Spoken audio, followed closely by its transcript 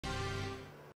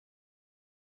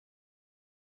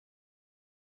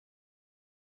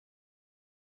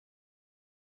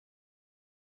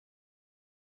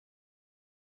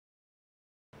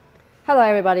Hello,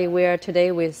 everybody. We are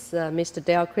today with Mr.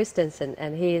 Dale Christensen,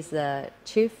 and he is the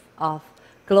Chief of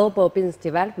Global Business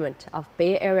Development of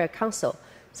Bay Area Council.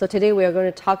 So today we are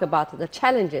going to talk about the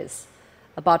challenges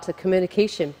about the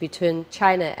communication between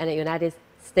China and the United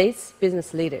States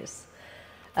business leaders.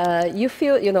 You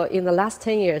feel, in the last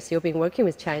 10 years, you've been working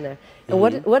with China. And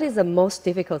what is the most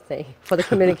difficult thing for the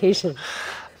communication?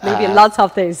 Maybe lots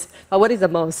of things, but what is the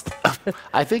most?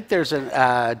 I think there's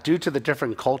due to the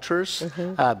different cultures,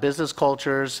 business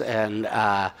cultures, and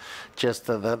just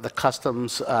the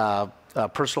customs,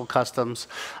 personal customs,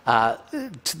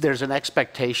 there's an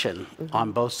expectation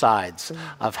on both sides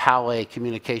of how a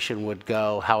communication would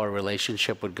go, how a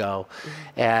relationship would go.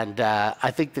 And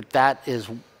I think that is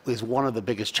one of the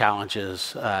biggest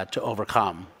challenges to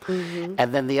overcome.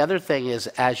 And then the other thing is,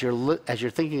 as you're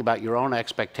thinking about your own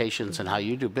expectations and how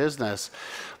you do business,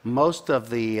 most of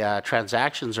the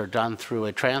transactions are done through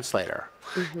a translator.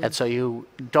 And so you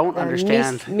don't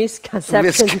understand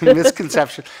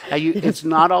misconception. It's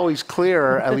not always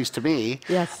clear, at least to me,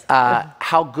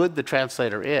 how good the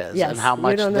translator is and how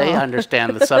much they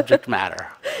understand the subject matter.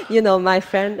 My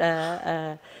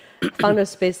friend Founder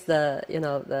Space, the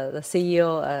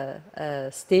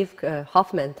CEO Steve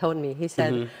Hoffman told me. He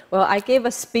said, "Well, I gave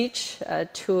a speech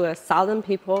to 1,000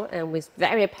 people and was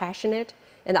very passionate,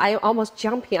 and I almost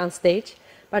jumping on stage,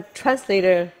 but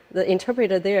the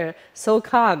interpreter there, so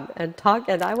calm and talk,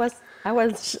 and I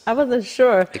wasn't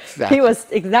sure he was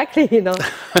exactly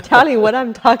telling what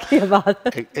I'm talking about."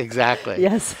 Exactly.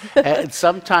 Yes. And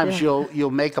sometimes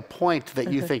you'll make a point that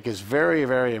you think is very,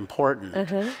 very important,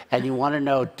 and you want to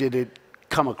know, did it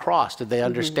come across? Did they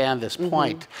understand this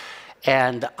point?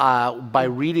 And by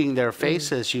reading their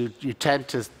faces, you tend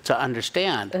to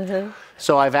understand.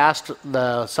 So I've asked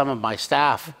some of my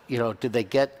staff,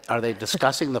 are they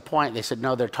discussing the point? They said,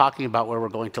 no, they're talking about where we're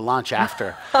going to lunch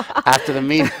after the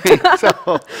meeting.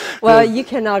 Well, you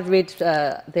cannot read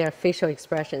their facial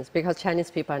expressions because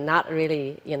Chinese people are not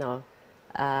really,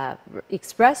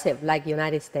 expressive like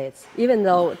United States. Even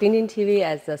though丁丁TV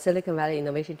as the Silicon Valley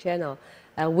Innovation Channel,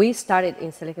 we started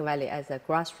in Silicon Valley as a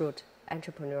grassroots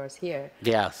entrepreneurs here.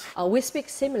 Yes. We speak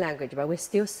same language, but we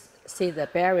still see the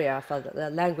barrier for the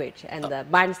language and the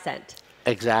mindset.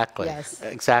 Exactly. Yes.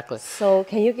 Exactly. So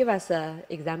can you give us an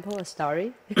example, a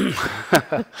story?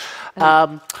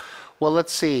 Well,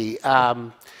 let's see.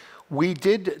 We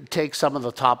did take some of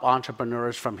the top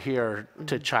entrepreneurs from here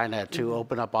to China to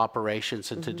open up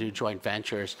operations and to do joint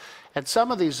ventures. And some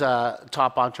of these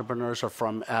top entrepreneurs are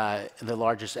from the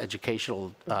largest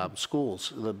educational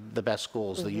schools, the best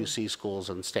schools, the UC schools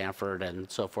and Stanford and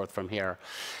so forth from here.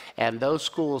 And those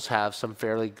schools have some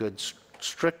fairly good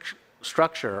strict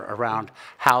structure around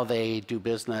how they do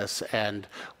business and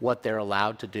what they're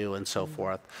allowed to do and so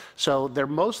forth. So they're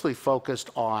mostly focused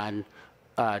on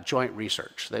joint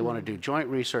research. They want to do joint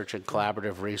research and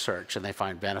collaborative research, and they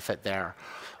find benefit there.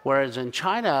 Whereas in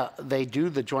China, they do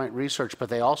the joint research, but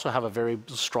they also have a very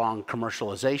strong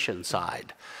commercialization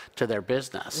side to their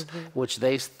business, which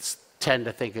they tend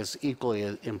to think is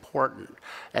equally important.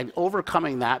 And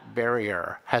overcoming that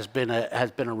barrier has been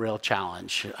a real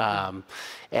challenge.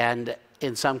 And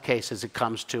in some cases, it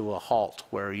comes to a halt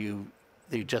where you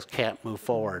just can't move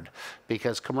forward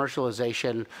because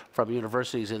commercialization from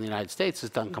universities in the United States is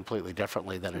done completely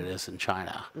differently than it is in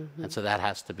China. And so that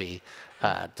has to be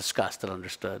discussed and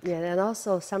understood. Yeah, and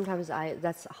also sometimes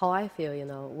that's how I feel,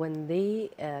 when they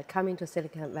come into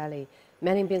Silicon Valley,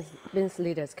 many business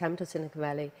leaders come to Silicon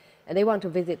Valley and they want to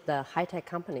visit the high-tech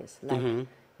companies like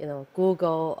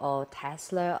Google or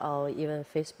Tesla or even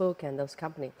Facebook and those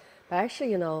companies. But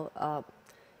actually,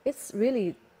 it's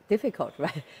really difficult,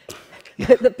 right?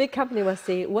 The big company will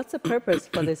say, what's the purpose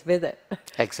for this visit?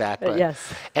 Exactly.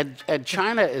 Yes. And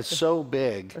China is so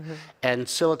big, and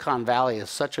Silicon Valley is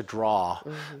such a draw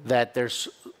that there's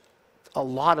a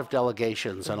lot of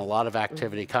delegations and a lot of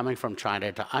activity coming from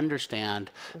China to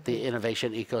understand the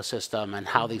innovation ecosystem and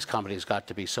how these companies got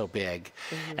to be so big.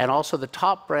 And also the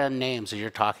top brand names that you're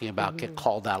talking about get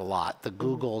called out a lot. The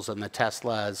Googles and the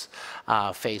Teslas,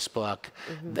 Facebook,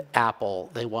 the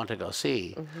Apple, they want to go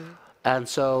see. And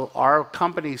so our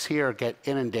companies here get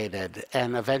inundated,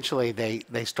 and eventually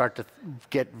they start to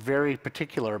get very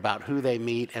particular about who they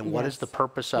meet and what is the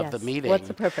purpose of the meeting. What's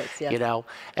the purpose, yes.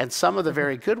 And some of the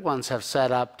very good ones have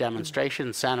set up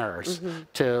demonstration centers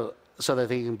so that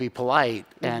they can be polite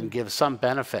and give some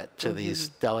benefit to these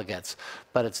delegates.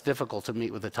 But it's difficult to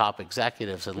meet with the top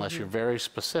executives unless you're very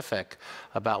specific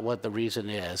about what the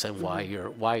reason is and why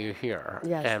you're here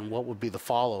and what would be the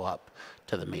follow-up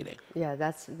to the meeting. Yeah,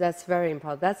 that's very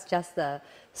important. That's just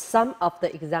some of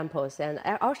the examples, and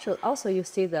also you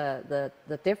see the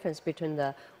difference between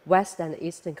the West and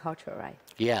Eastern culture, right?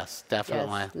 Yes,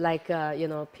 definitely. Yes, like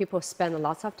people spend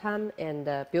lots of time and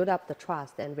build up the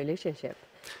trust and relationship,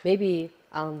 maybe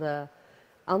on the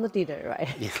dinner, right?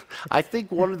 Yeah. I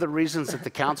think one of the reasons that the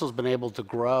council's been able to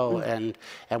grow and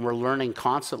we're learning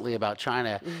constantly about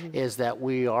China is that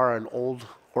we are an old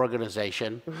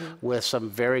organization with some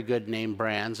very good name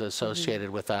brands associated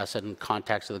with us and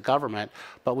contacts with the government,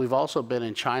 but we've also been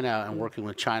in China and working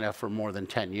with China for more than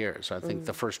 10 years. I think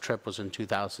the first trip was in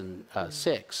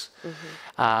 2006.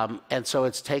 And so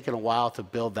it's taken a while to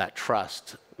build that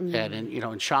trust. And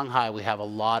in Shanghai, we have a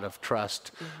lot of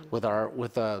trust with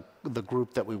the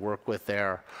group that we work with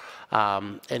there,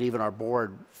 and even our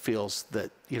board feels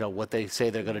that what they say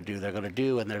they're going to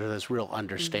do, and there's this real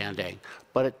understanding.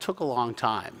 But it took a long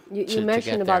time. You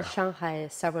mentioned about Shanghai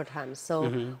several times. So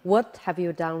what have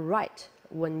you done right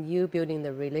when you building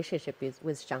the relationship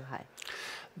with Shanghai?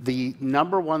 The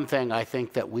number one thing I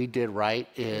think that we did right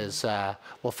is,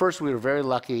 well, first we were very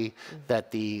lucky that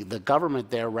the government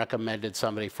there recommended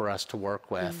somebody for us to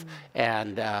work with,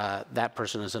 and that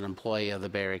person is an employee of the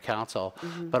Bay Area Council,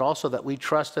 but also that we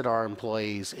trusted our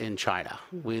employees in China.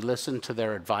 We listened to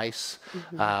their advice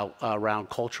around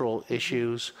cultural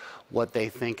issues, what they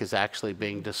think is actually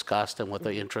being discussed and what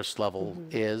the interest level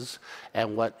is,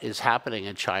 and what is happening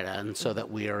in China, and so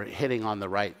that we are hitting on the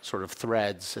right sort of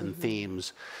threads and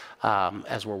themes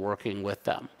as we're working with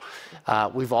them.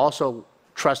 We've also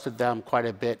trusted them quite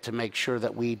a bit to make sure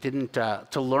that we didn't,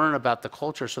 to learn about the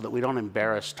culture so that we don't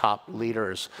embarrass top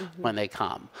leaders when they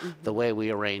come. The way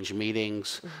we arrange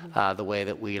meetings, the way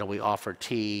that we offer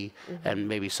tea and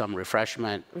maybe some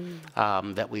refreshment,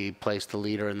 that we place the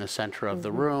leader in the center of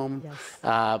the room,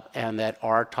 and that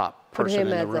our top person in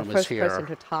the room is here. Put him as the first person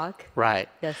to talk. Right.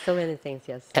 Yes, so many things,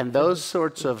 yes. And those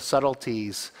sorts of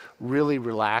subtleties really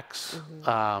relax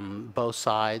both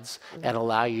sides and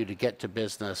allow you to get to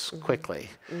business quickly.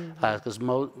 Because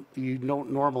you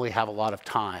don't normally have a lot of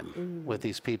time with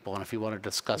these people, and if you want to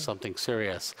discuss something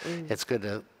serious, it's good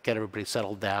to get everybody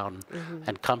settled down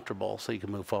and comfortable so you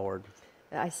can move forward.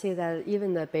 I see that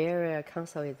even the Bay Area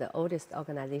Council is the oldest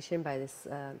organization, but it's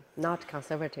not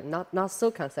conservative, not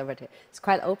so conservative. It's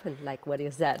quite open, like what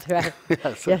you said, right?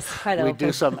 Yes, quite open. We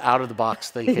do some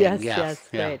out-of-the-box thinking. Yes,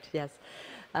 great, yes.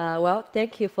 Well,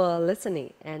 thank you for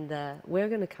listening, and we're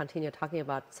going to continue talking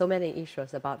about so many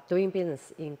issues about doing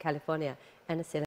business in California and Silicon